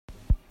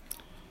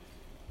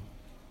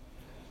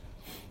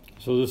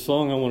So this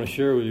song I want to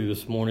share with you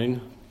this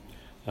morning,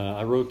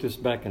 I wrote this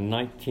back in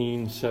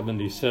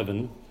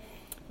 1977,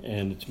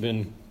 and it's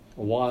been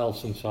a while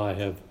since I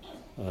have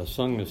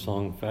sung this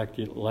song. In fact,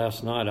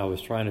 last night I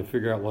was trying to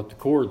figure out what the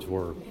chords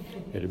were.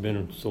 It had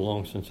been so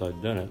long since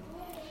I'd done it.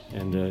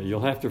 And you'll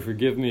have to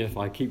forgive me if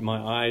I keep my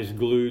eyes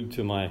glued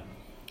to my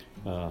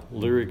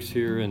lyrics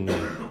here and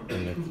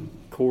the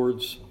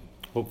chords.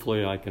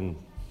 Hopefully I can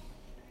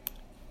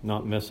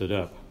not mess it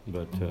up,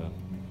 but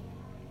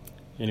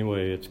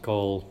anyway, it's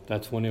called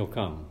That's When He'll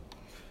Come.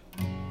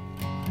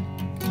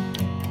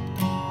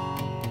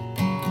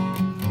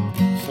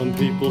 Some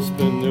people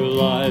spend their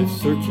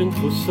lives searching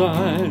for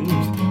signs,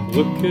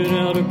 looking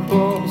out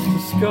across the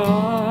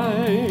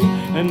sky,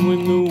 and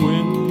when the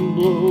wind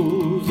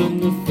blows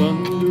and the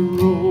thunder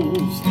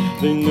rolls,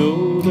 they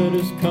know that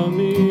His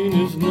coming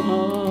is nigh.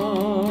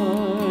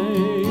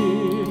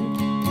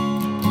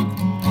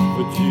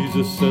 But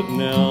Jesus said,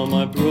 now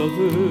my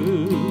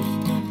brothers,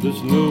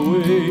 there's no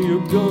way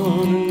you're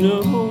gonna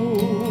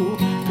know,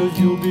 'cause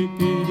you'll be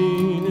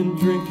eating and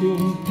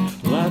drinking,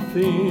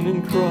 laughing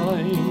and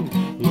crying,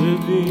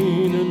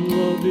 living and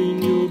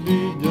loving, you'll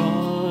be dying.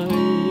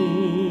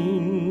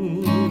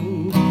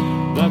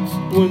 That's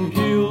when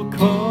He'll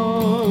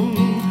come,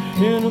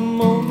 in a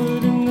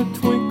moment, in the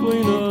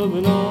twinkling of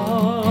an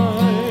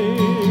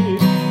eye.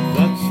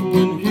 That's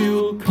when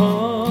He'll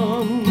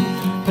come,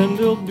 and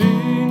there'll be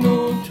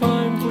no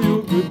time for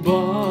your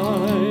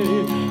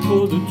goodbye,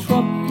 for the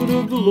trumpet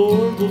of the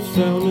Lord will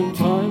sound and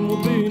time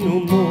will be no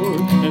more,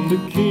 and the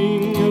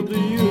King of the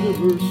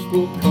universe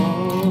will come.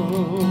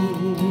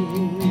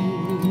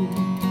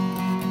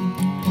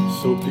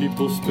 So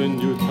people,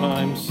 spend your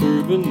time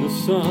serving the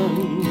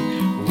sun,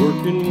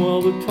 working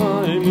while the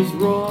time is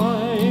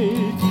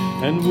right,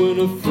 and when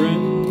a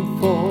friend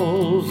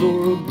falls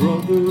or a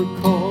brother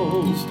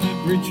calls,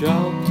 reach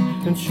out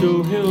and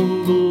show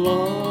him the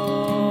light.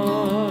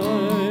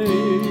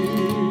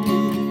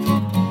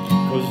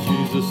 'Cause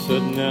Jesus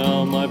said,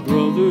 now my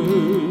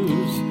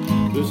brothers,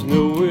 there's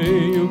no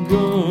way you're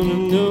gonna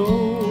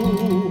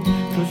know,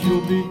 'cause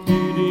you'll be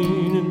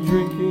eating and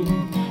drinking,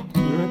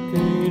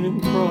 wrecking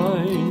and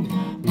crying,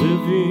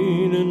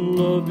 living and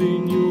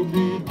loving, you'll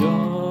be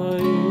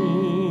dying.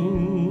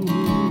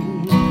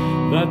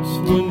 That's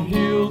when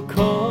He'll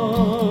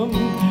come,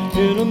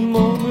 in a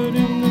moment,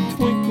 in the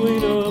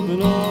twinkling of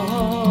an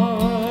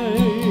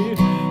eye.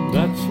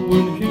 That's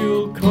when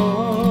He'll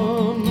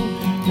come,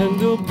 and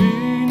there'll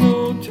be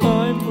no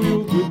time for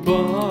your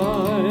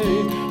goodbye,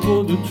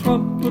 for the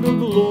trumpet of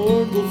the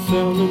Lord will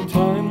sound and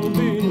time will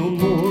be no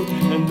more,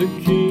 and the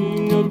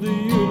King of the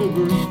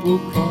universe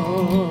will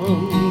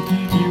come.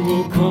 He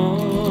will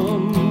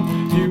come,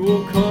 He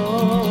will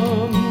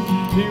come,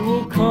 He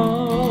will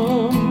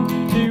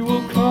come, He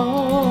will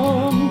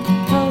come.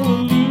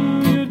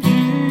 Hallelujah,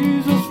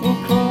 Jesus will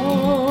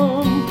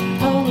come.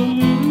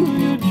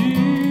 Hallelujah,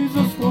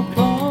 Jesus will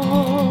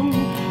come.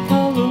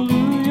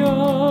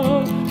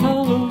 Hallelujah,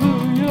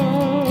 hallelujah,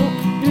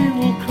 He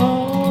will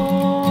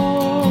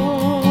come.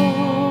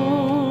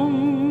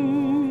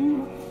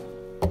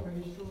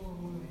 Praise the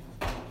Lord.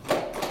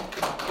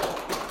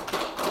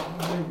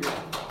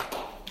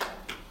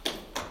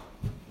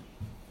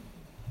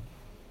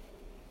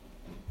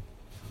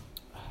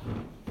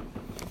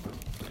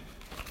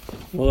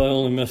 Well, I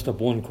only messed up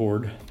one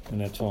chord in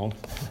that song.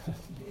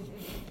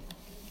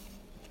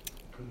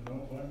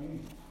 Don't blame me.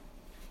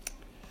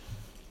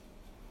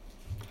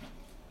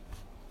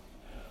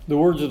 The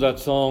words of that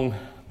song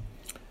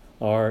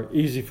are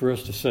easy for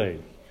us to say.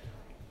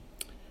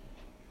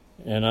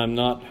 And I'm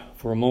not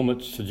for a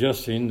moment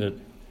suggesting that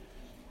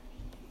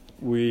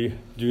we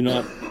do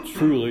not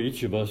truly,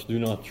 each of us do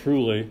not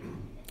truly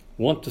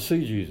want to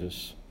see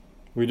Jesus.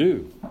 We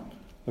do.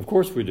 Of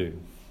course we do.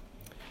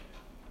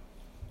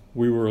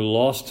 We were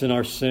lost in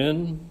our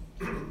sin.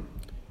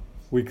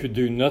 We could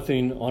do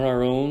nothing on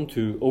our own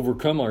to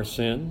overcome our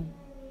sin.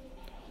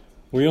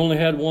 We only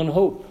had one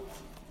hope,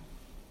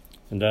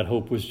 and that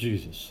hope was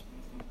Jesus.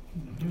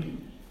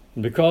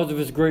 And because of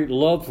His great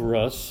love for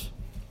us,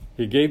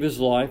 He gave His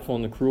life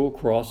on the cruel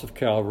cross of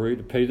Calvary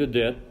to pay the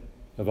debt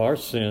of our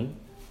sin.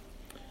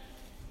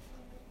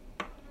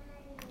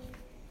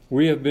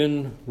 We have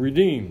been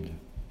redeemed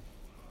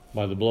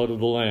by the blood of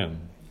the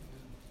Lamb.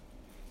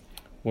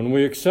 When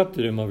we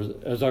accepted Him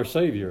as our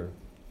Savior,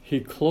 He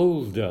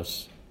clothed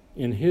us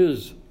in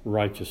His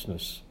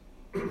righteousness.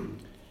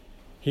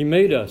 He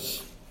made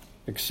us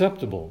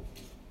acceptable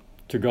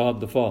to God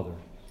the Father.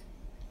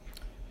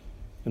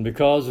 And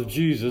because of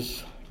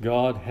Jesus,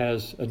 God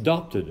has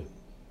adopted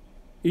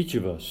each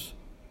of us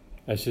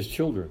as His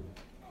children.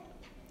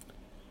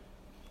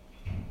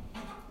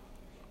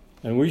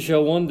 And we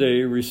shall one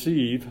day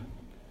receive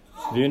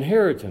the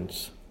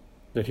inheritance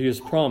that He has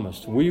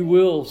promised. We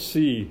will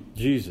see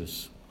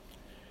Jesus.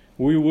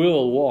 We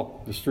will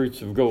walk the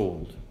streets of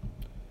gold.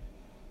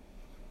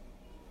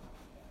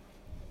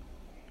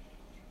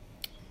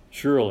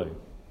 Surely,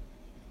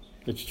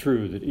 it's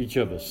true that each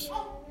of us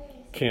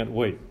can't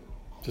wait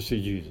to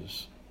see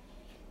Jesus.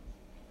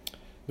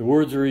 The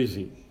words are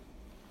easy.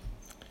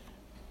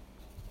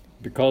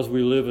 because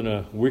we live in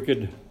a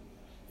wicked,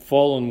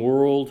 fallen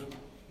world,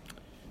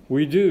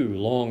 we do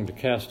long to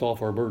cast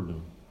off our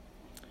burden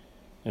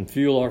and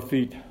feel our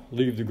feet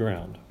leave the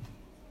ground.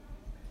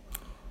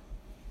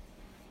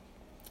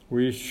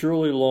 We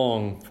surely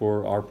long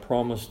for our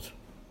promised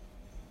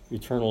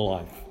eternal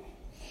life,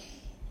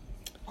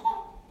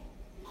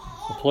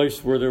 a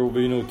place where there will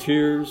be no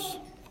tears,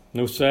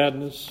 no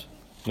sadness,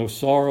 no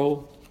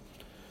sorrow.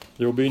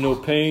 There will be no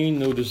pain,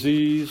 no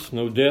disease,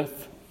 no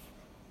death.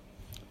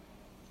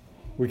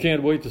 We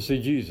can't wait to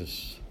see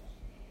Jesus.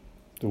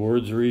 The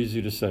words are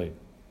easy to say.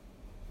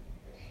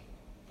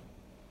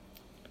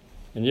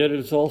 And yet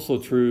it's also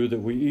true that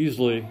we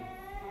easily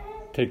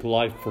take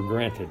life for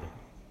granted.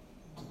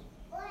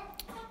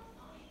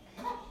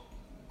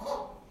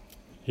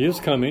 He is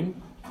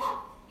coming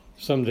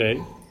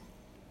someday.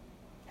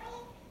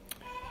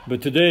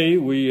 But today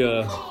we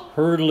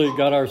hurriedly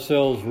got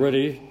ourselves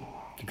ready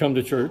to come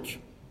to church.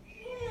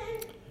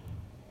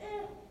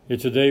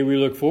 It's a day we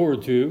look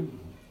forward to.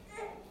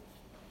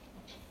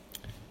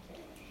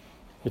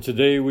 It's a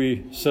day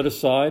we set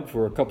aside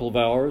for a couple of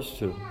hours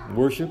to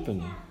worship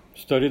and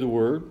study the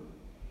Word.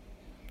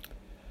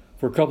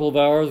 For a couple of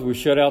hours we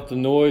shut out the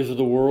noise of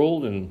the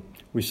world and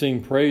we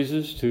sing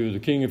praises to the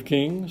King of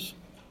Kings.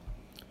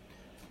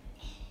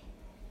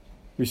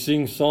 We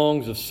sing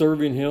songs of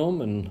serving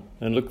Him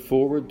and look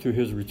forward to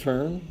His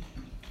return.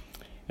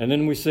 And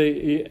then we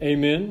say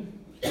amen,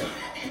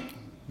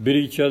 bid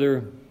each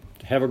other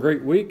have a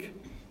great week,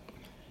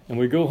 and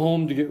we go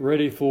home to get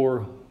ready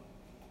for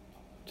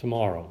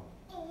tomorrow.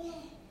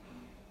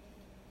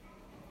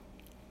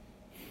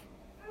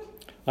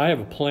 I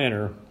have a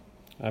planner.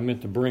 I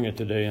meant to bring it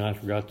today and I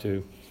forgot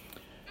to.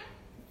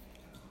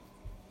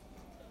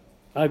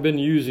 I've been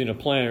using a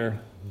planner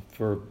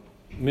for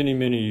many,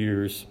 many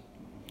years.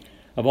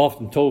 I've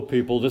often told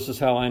people this is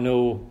how I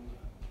know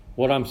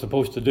what I'm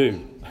supposed to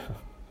do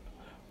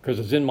because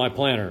it's in my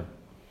planner.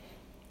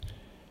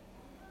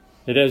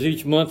 It has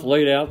each month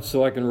laid out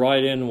so I can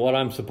write in what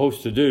I'm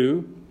supposed to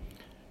do,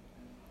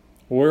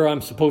 where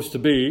I'm supposed to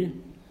be,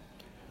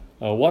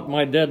 what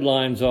my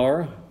deadlines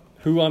are,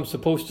 who I'm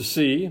supposed to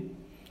see.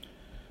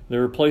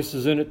 There are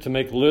places in it to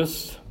make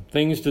lists,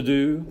 things to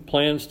do,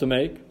 plans to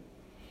make.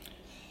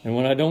 And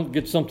when I don't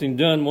get something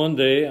done one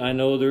day, I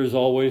know there's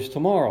always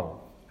tomorrow,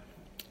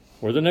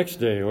 or the next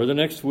day, or the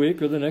next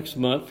week, or the next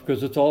month,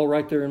 because it's all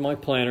right there in my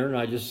planner, and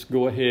I just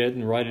go ahead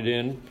and write it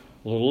in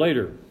a little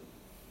later.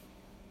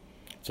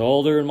 It's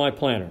all there in my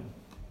planner.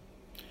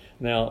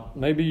 Now,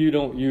 maybe you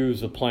don't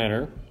use a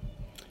planner.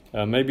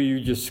 Maybe you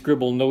just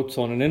scribble notes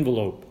on an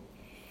envelope.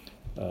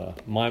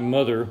 My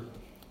mother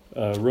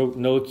wrote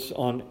notes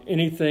on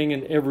anything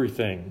and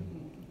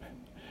everything.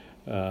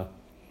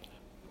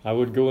 I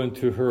would go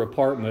into her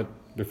apartment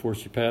before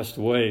she passed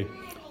away,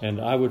 and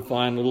I would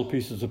find little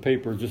pieces of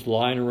paper just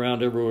lying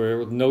around everywhere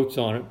with notes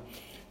on it,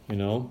 you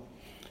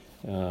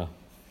know.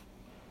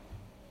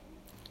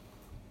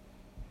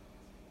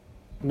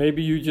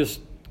 Maybe you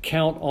just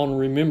count on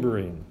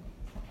remembering.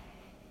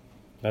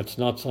 That's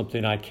not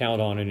something I count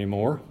on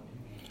anymore.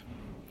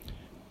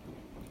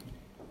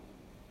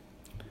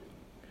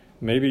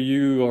 Maybe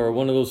you are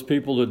one of those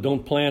people that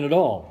don't plan at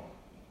all.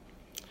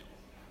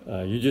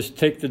 You just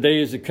take the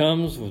day as it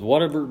comes with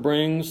whatever it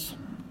brings,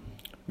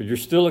 but you're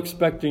still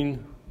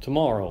expecting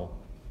tomorrow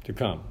to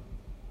come.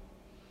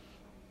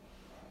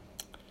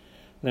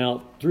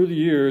 Now, through the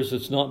years,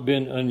 it's not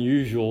been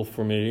unusual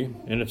for me,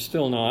 and it's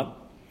still not,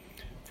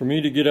 for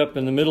me to get up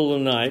in the middle of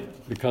the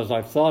night because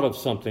I've thought of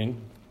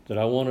something that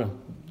I want to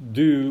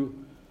do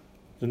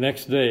the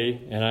next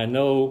day, and I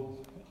know,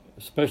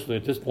 especially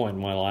at this point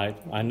in my life,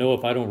 I know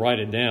if I don't write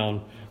it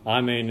down, I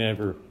may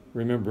never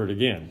remember it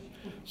again.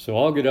 So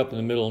I'll get up in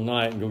the middle of the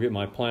night and go get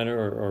my planner,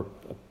 or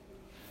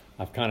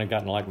I've kind of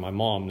gotten like my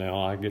mom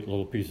now. I get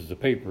little pieces of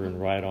paper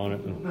and write on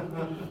it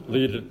and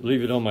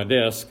leave it on my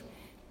desk.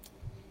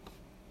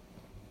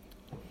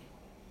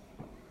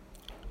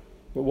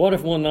 But what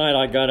if one night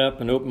I got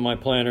up and opened my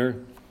planner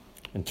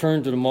and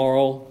turned to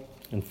tomorrow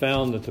and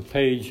found that the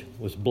page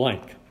was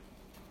blank?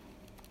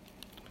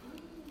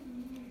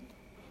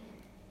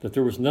 That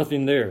there was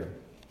nothing there.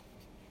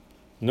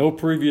 No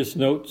previous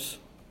notes.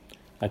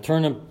 I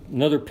turn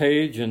another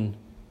page and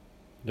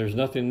there's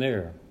nothing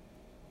there.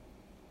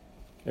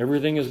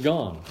 Everything is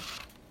gone.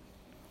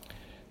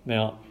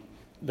 Now,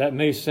 that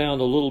may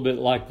sound a little bit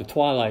like The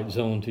Twilight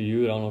Zone to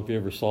you. I don't know if you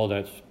ever saw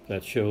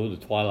that show, The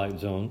Twilight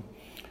Zone.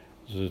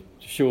 It was a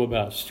show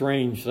about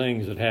strange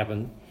things that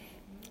happen.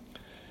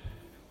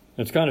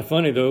 It's kind of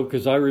funny, though,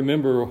 because I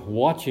remember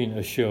watching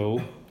a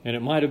show, and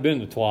it might have been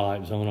The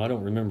Twilight Zone. I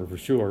don't remember for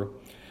sure.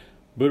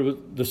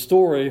 But the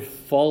story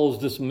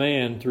follows this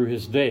man through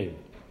his day.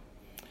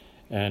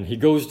 And he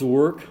goes to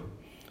work,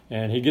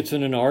 and he gets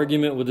in an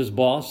argument with his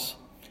boss.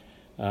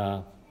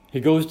 He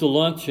goes to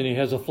lunch, and he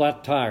has a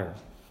flat tire.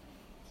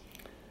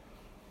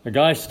 The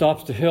guy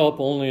stops to help,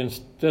 only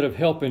instead of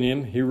helping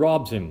him, he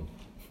robs him.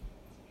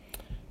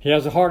 He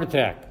has a heart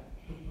attack.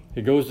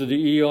 He goes to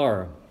the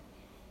ER.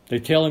 They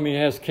tell him he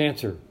has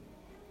cancer.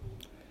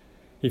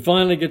 He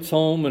finally gets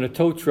home and a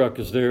tow truck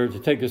is there to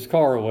take his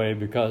car away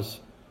because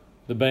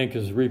the bank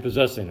is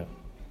repossessing it.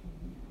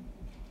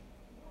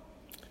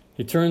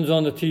 He turns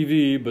on the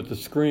TV, but the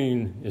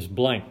screen is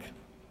blank.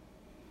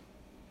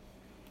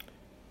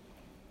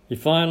 He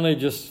finally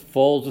just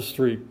falls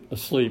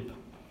asleep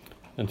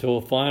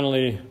until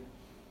finally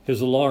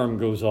his alarm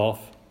goes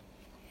off.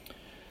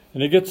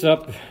 And he gets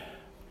up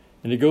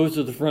and he goes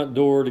to the front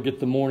door to get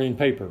the morning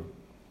paper.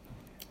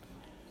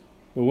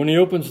 But when he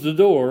opens the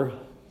door,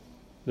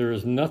 there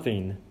is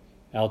nothing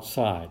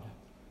outside.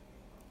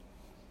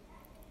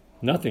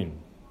 Nothing.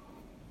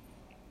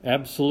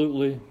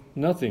 Absolutely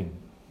nothing.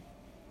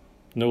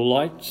 No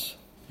lights,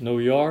 no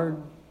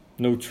yard,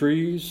 no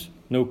trees,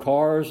 no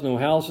cars, no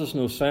houses,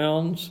 no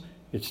sounds.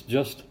 It's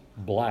just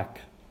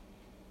black.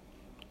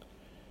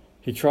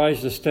 He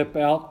tries to step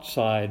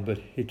outside, but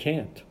he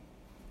can't.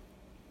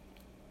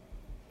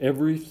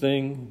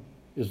 Everything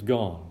is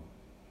gone.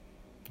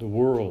 The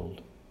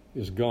world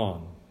is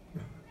gone.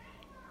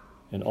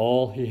 And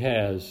all he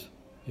has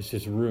is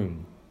his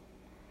room.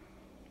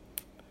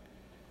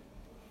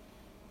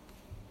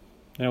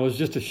 Now, it was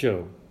just a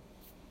show.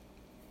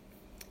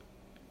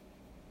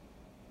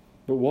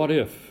 But what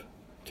if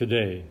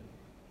today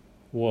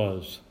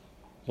was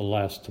the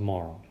last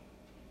tomorrow?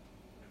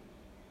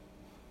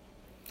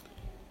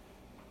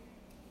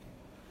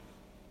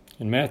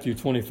 In Matthew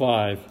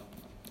 25,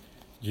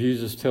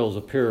 Jesus tells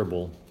a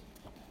parable,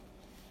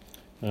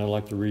 and I'd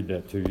like to read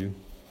that to you.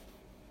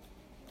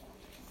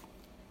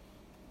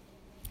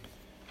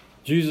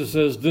 Jesus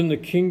says, "Then the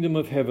kingdom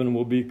of heaven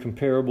will be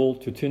comparable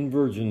to 10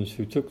 virgins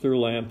who took their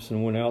lamps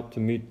and went out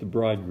to meet the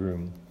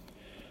bridegroom.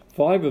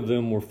 5 of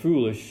them were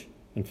foolish,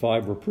 and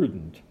 5 were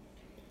prudent.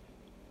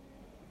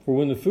 For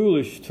when the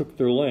foolish took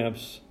their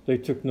lamps, they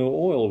took no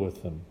oil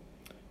with them,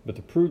 but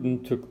the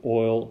prudent took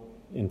oil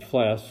in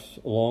flasks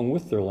along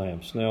with their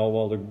lamps. Now,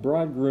 while the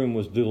bridegroom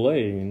was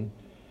delaying,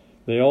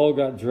 they all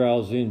got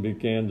drowsy and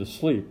began to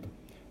sleep.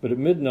 But at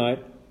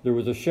midnight there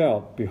was a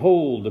shout,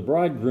 'Behold, the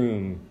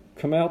bridegroom!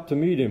 Come out to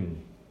meet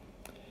him.'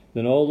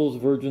 Then all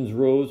those virgins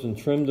rose and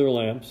trimmed their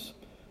lamps.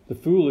 The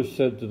foolish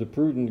said to the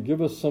prudent,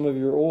 'Give us some of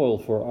your oil,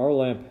 for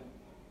our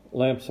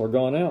lamps are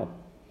gone out.'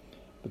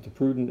 But the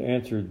prudent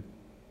answered,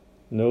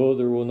 'No,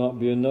 there will not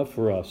be enough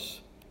for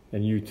us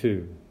and you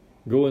too.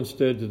 Go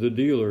instead to the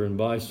dealer and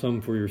buy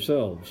some for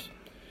yourselves.'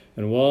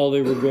 And while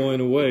they were going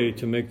away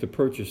to make the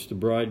purchase, the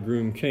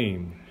bridegroom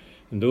came,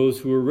 and those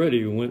who were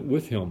ready went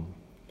with him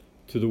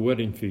to the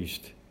wedding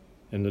feast,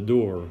 and the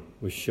door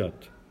was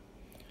shut.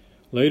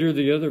 Later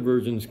the other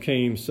virgins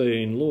came,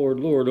 saying, 'Lord,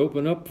 Lord,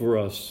 open up for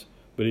us.'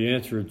 But he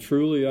answered,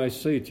 'Truly I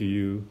say to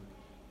you,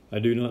 I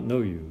do not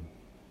know you.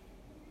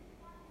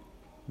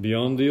 Be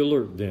on the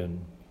alert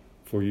then,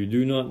 for you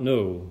do not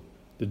know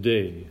the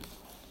day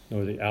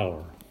nor the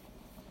hour.'"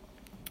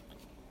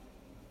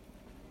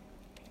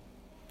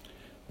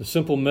 The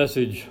simple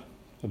message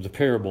of the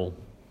parable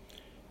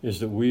is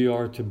that we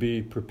are to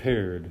be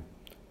prepared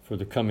for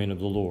the coming of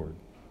the Lord.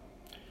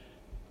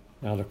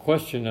 Now, the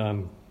question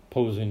I'm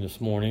posing this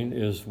morning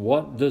is,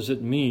 what does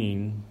it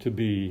mean to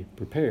be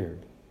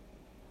prepared?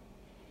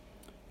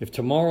 If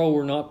tomorrow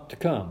were not to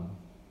come,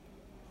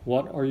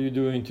 what are you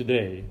doing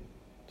today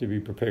to be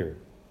prepared?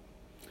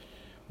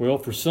 Well,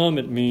 for some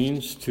it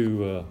means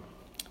to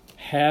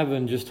have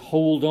and just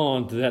hold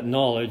on to that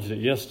knowledge that,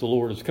 yes, the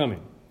Lord is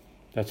coming.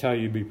 That's how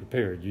you be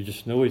prepared. You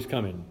just know he's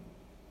coming.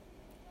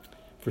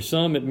 For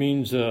some it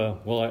means, I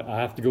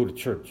have to go to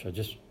church.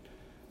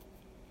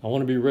 I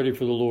want to be ready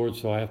for the Lord,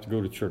 so I have to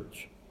go to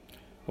church.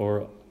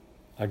 Or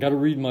I got to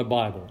read my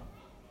Bible.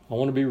 I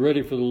want to be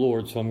ready for the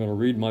Lord, so I'm going to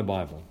read my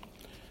Bible.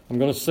 I'm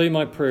going to say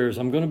my prayers.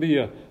 I'm going to be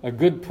a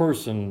good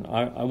person.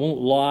 I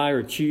won't lie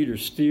or cheat or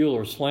steal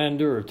or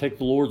slander or take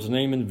the Lord's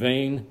name in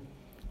vain.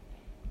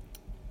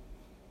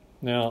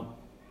 Now,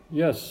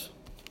 yes,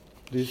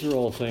 these are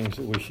all things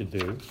that we should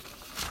do.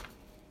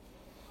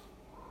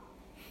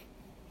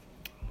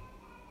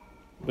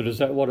 But is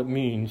that what it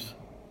means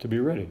to be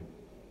ready?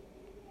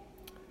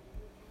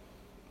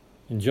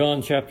 In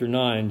John chapter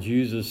 9,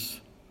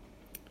 Jesus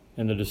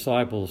and the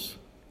disciples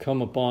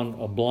come upon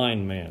a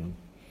blind man.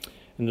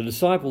 And the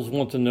disciples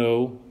want to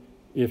know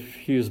if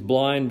he is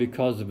blind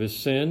because of his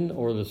sin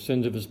or the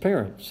sins of his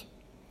parents.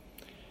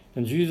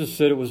 And Jesus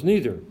said it was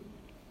neither,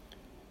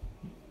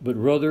 but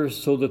rather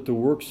so that the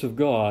works of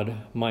God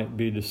might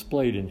be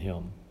displayed in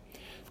him.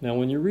 Now,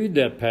 when you read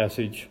that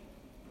passage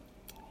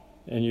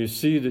and you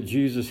see that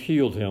Jesus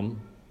healed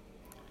him,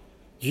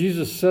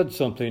 Jesus said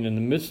something in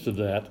the midst of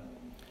that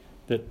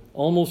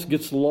almost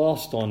gets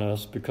lost on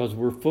us because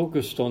we're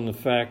focused on the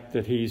fact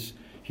that he's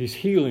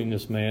healing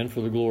this man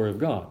for the glory of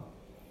God.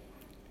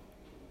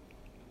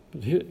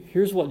 But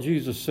here's what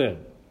Jesus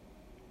said.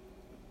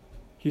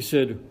 He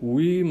said,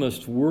 "We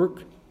must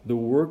work the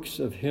works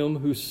of him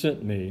who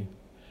sent me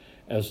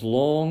as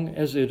long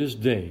as it is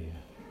day.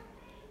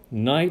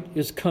 Night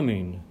is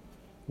coming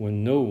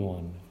when no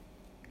one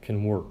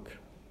can work."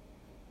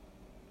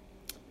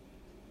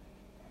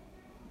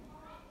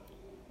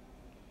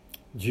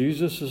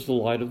 Jesus is the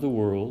light of the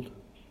world,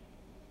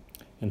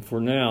 and for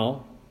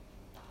now,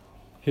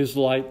 His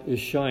light is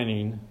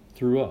shining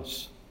through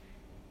us.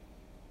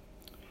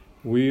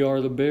 We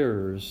are the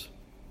bearers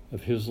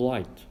of His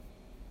light.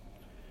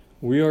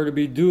 We are to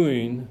be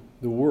doing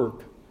the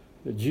work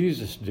that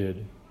Jesus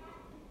did.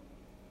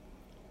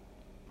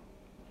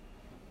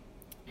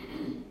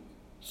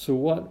 So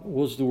what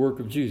was the work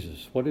of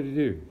Jesus? What did He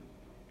do?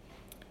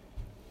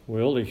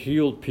 Well, He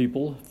healed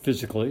people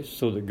physically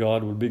so that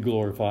God would be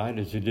glorified,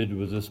 as He did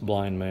with this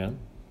blind man.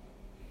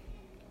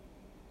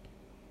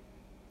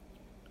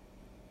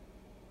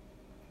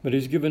 But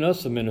He's given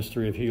us a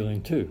ministry of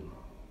healing too.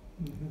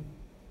 Mm-hmm.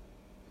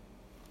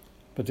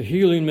 But the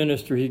healing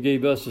ministry He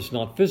gave us is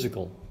not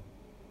physical.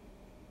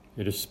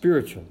 It is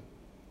spiritual.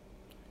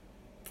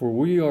 For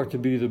we are to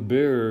be the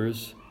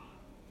bearers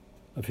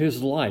of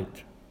His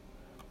light,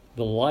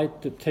 the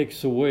light that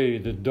takes away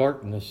the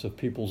darkness of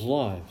people's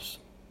lives.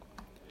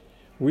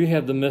 We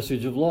have the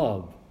message of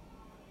love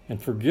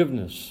and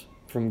forgiveness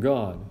from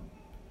God.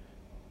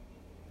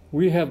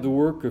 We have the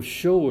work of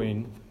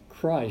showing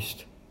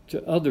Christ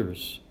to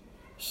others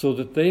so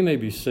that they may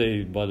be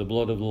saved by the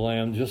blood of the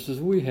Lamb just as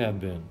we have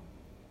been.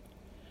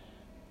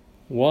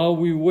 While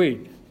we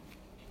wait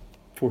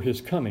for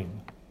His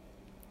coming,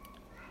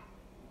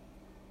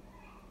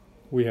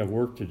 we have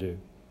work to do.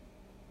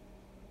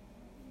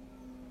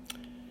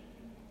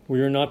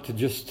 We are not to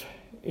just,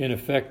 in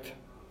effect,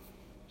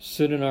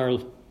 sit in our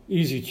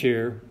easy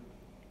chair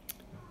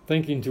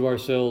thinking to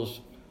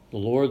ourselves, the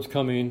Lord's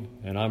coming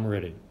and I'm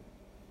ready.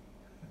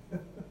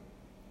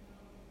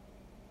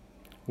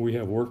 We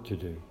have work to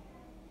do.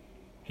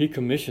 He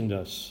commissioned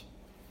us.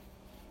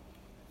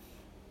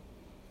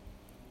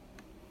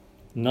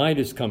 Night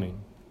is coming.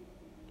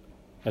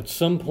 At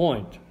some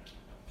point,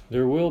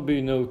 there will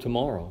be no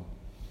tomorrow.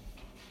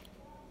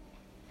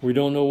 We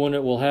don't know when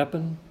it will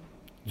happen.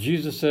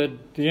 Jesus said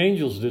the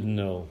angels didn't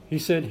know. He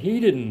said He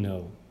didn't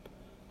know.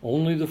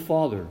 Only the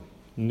Father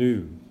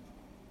knew.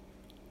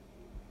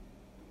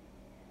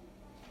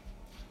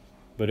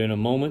 But in a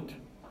moment,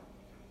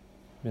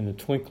 in the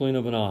twinkling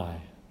of an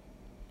eye,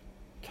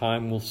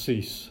 time will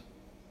cease,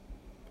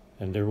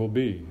 and there will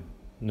be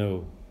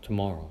no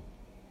tomorrow.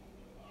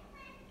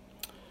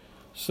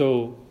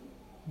 So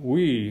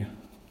we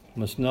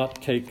must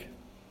not take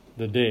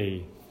the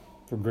day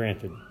for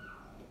granted.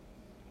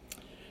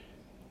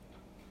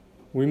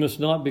 We must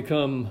not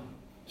become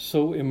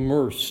so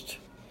immersed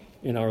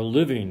in our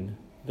living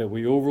that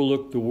we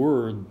overlook the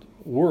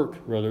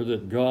work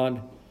that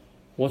God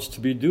wants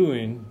to be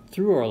doing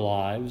through our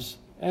lives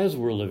as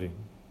we're living.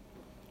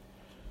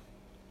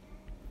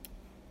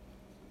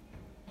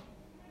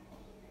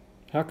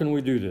 How can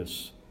we do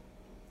this?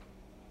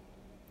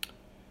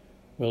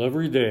 Well,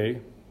 every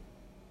day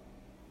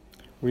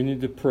we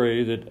need to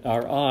pray that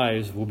our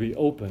eyes will be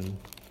open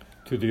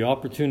to the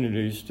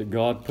opportunities that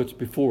God puts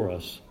before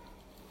us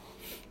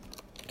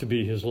to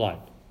be His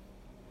light.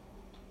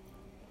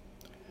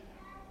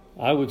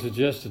 I would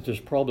suggest that there's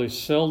probably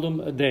seldom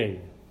a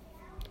day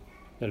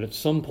that at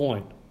some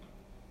point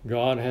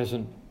God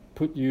hasn't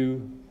put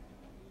you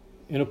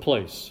in a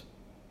place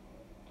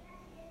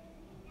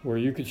where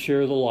you could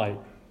share the light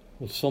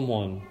with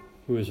someone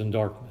who is in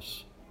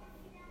darkness.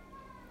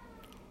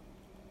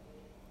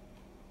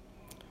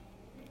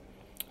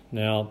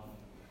 Now,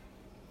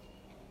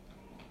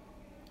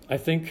 I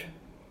think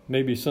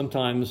maybe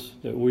sometimes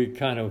that we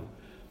kind of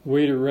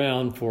wait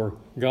around for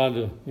God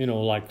to,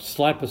 like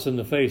slap us in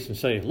the face and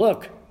say,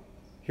 look,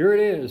 here it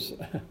is.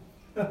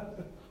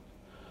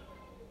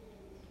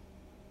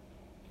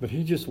 But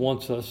He just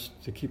wants us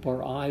to keep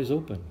our eyes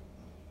open,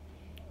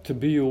 to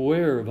be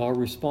aware of our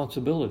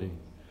responsibility,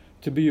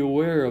 to be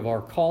aware of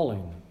our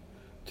calling,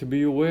 to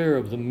be aware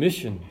of the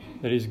mission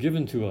that He's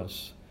given to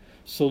us,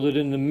 so that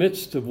in the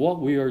midst of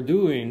what we are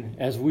doing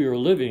as we are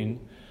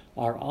living,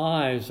 our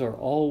eyes are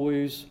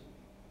always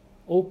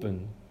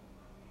open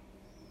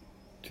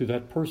to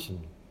that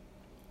person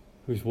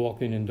who's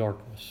walking in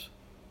darkness.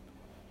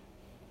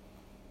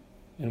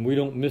 And we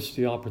don't miss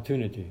the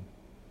opportunity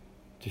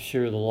to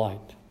share the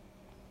light.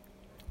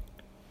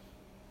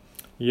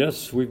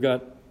 Yes, we've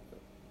got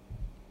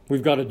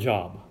a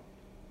job.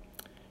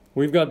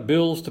 We've got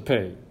bills to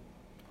pay.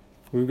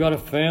 We've got a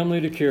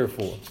family to care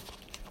for.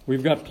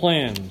 We've got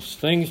plans,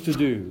 things to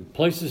do,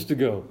 places to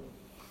go.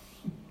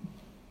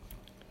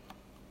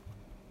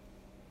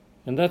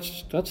 And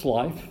that's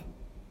life.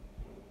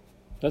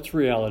 That's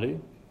reality.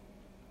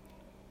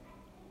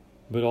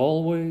 But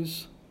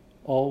always,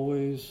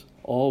 always,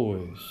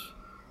 always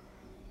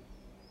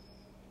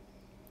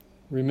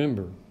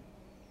remember,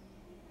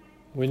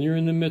 when you're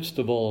in the midst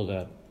of all of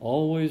that,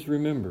 always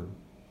remember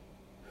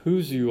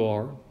whose you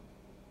are,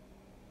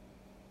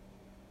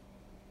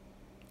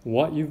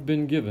 what you've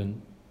been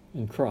given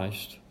in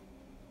Christ,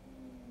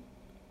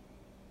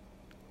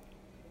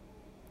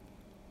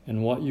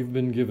 and what you've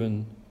been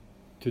given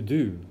to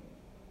do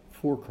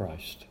for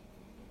Christ.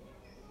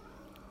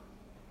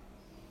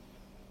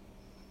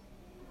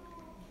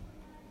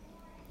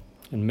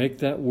 And make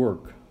that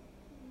work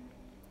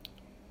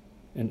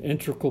an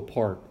integral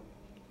part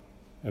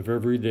of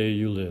every day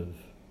you live.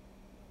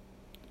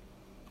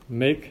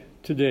 Make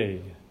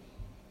today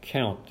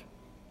count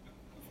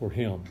for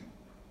Him.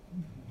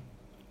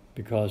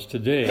 Because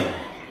today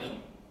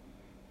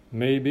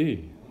may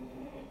be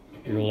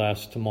your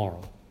last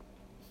tomorrow.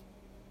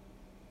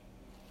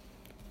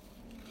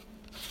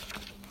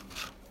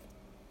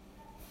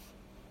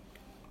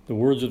 The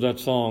words of that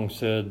song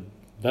said,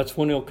 that's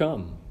when He'll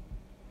come.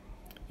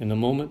 In the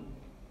moment,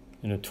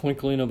 in a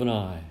twinkling of an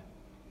eye.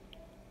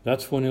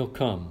 That's when He'll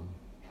come.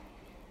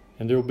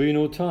 And there will be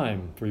no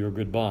time for your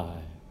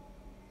goodbye.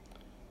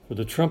 For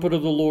the trumpet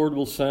of the Lord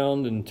will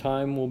sound, and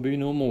time will be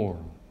no more.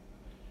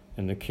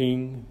 And the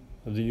King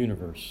of the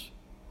universe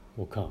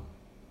will come.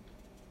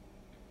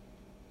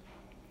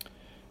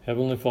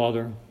 Heavenly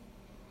Father,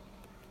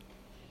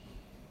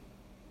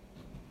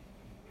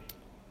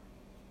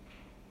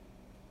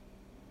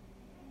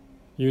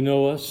 You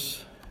know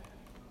us.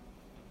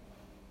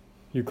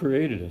 You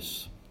created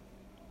us.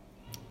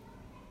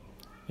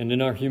 And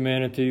in our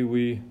humanity,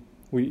 we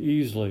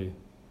easily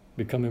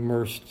become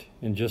immersed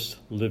in just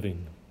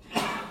living.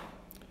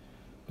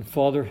 But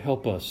Father,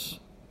 help us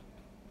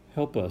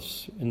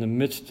in the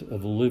midst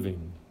of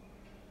living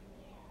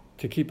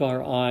to keep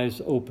our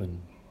eyes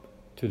open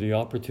to the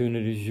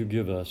opportunities You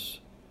give us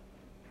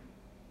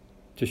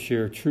to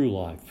share true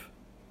life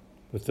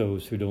with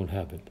those who don't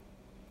have it.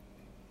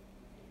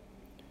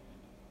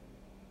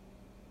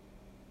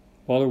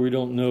 Father, we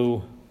don't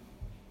know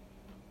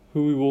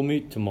who we will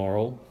meet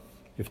tomorrow,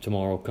 if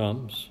tomorrow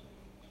comes,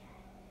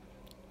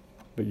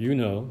 but You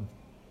know.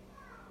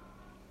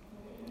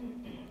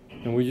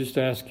 And we just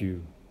ask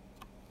You,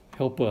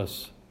 help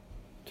us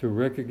to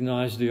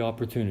recognize the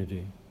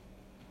opportunity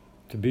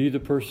to be the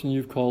person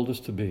You've called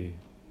us to be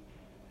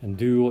and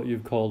do what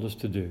You've called us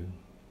to do,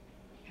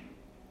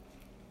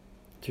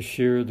 to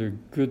share the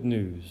good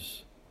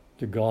news,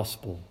 the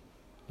gospel,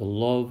 the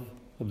love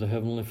of the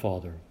Heavenly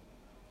Father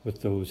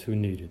with those who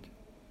need it.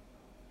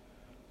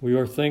 We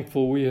are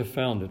thankful we have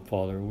found it,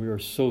 Father. We are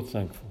so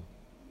thankful.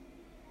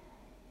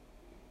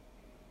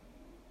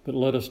 But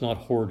let us not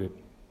hoard it.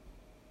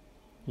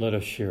 Let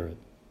us share it.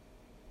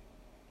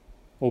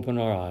 Open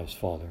our eyes,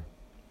 Father.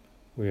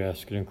 We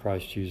ask it in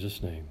Christ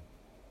Jesus' name.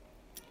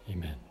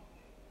 Amen.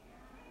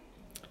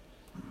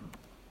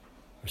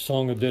 Our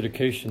song of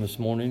dedication this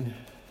morning,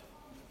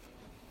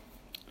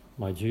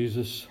 My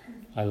Jesus,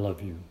 I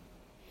Love You.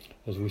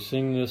 As we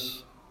sing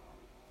this,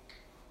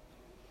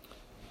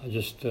 I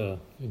just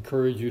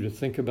encourage you to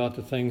think about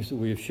the things that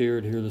we have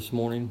shared here this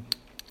morning.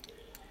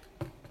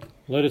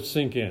 Let it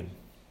sink in.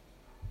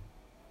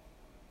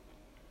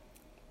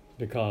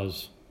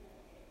 Because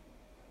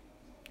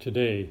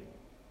today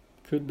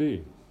could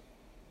be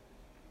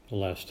the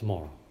last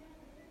tomorrow.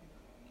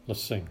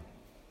 Let's sing.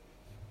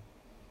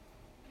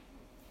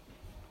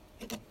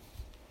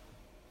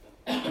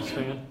 Let's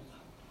stand.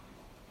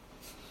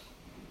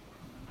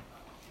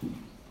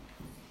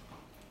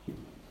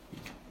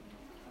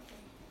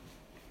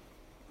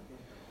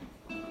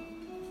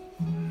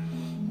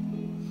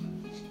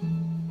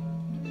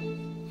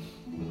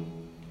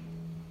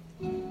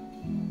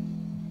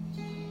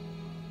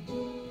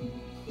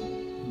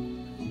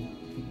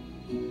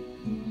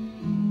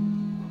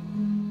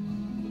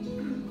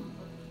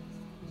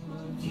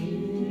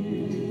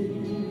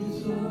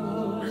 Jesus,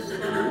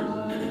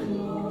 I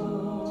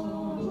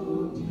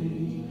love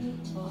Thee.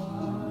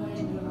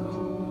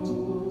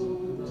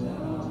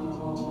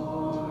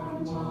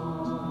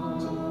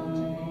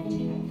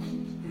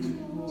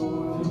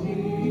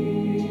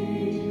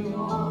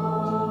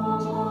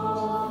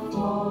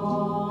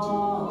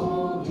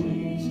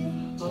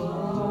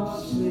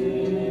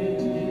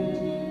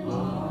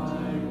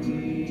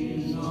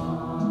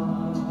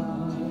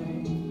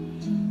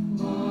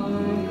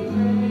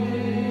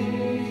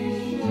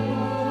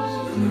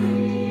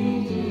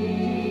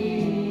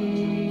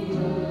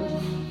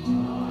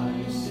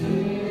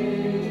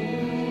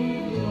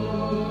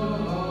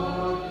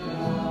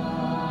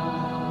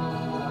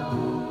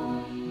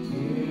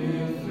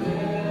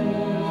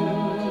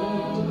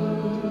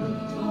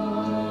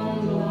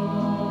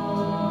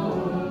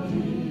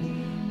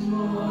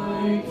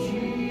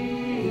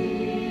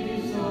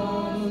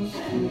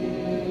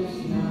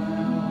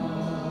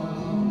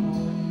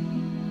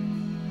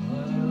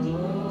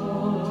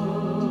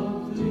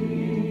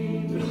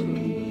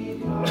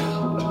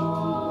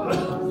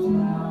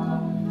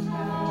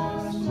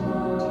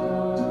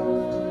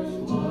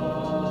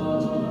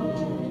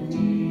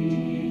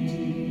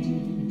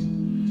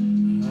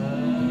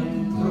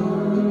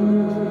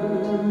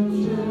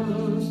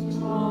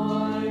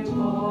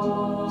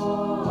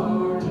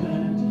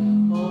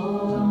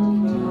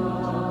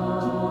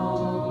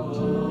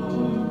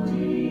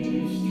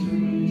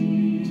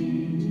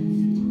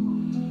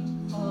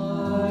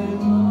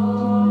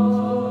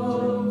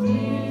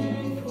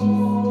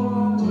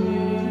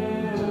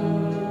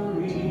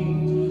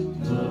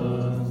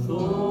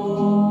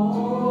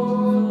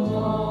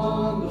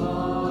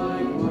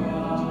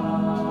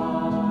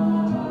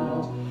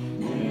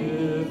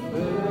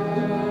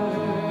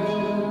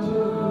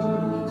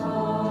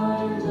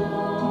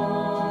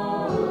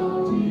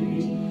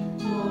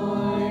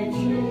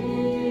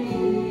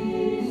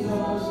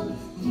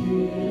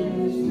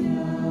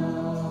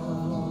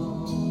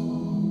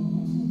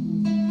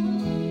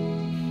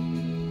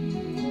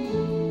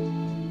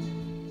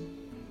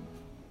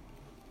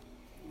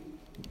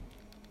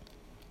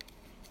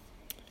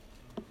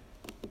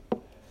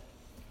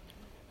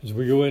 As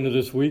we go into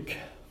this week,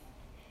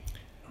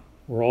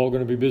 we're all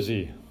going to be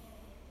busy.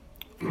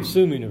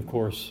 Assuming, of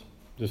course,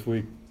 this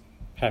week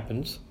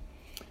happens.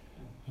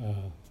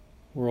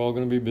 We're all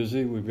going to be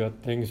busy. We've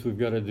got things we've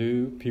got to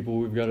do, people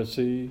we've got to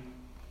see,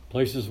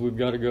 places we've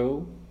got to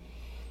go.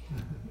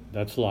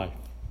 That's life.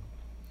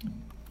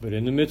 But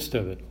in the midst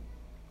of it,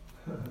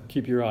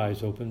 keep your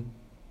eyes open,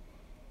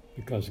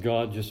 because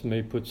God just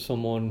may put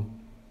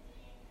someone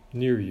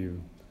near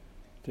you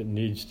that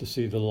needs to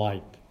see the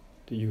light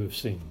that you have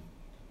seen.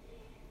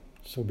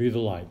 So be the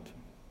light.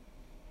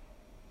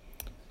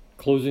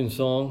 Closing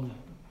song,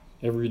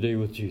 Every Day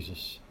with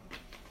Jesus.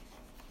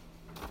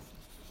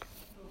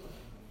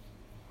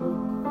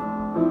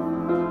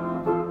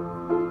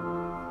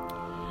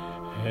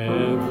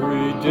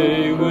 Every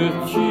day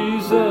with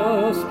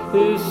Jesus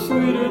is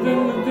sweeter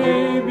than the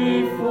day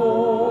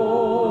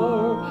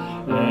before.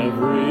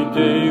 Every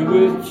day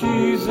with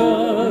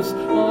Jesus,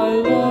 I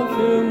love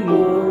Him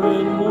more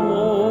and more.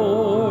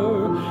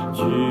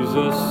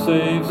 Jesus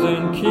saves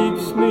and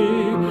keeps me,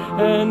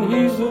 and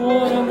He's the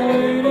one I'm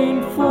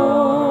waiting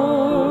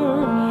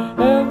for.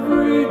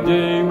 Every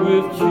day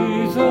with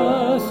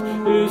Jesus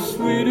is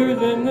sweeter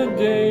than the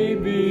day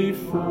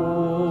before.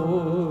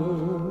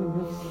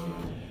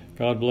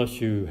 God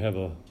bless you. Have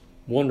a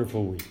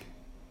wonderful week.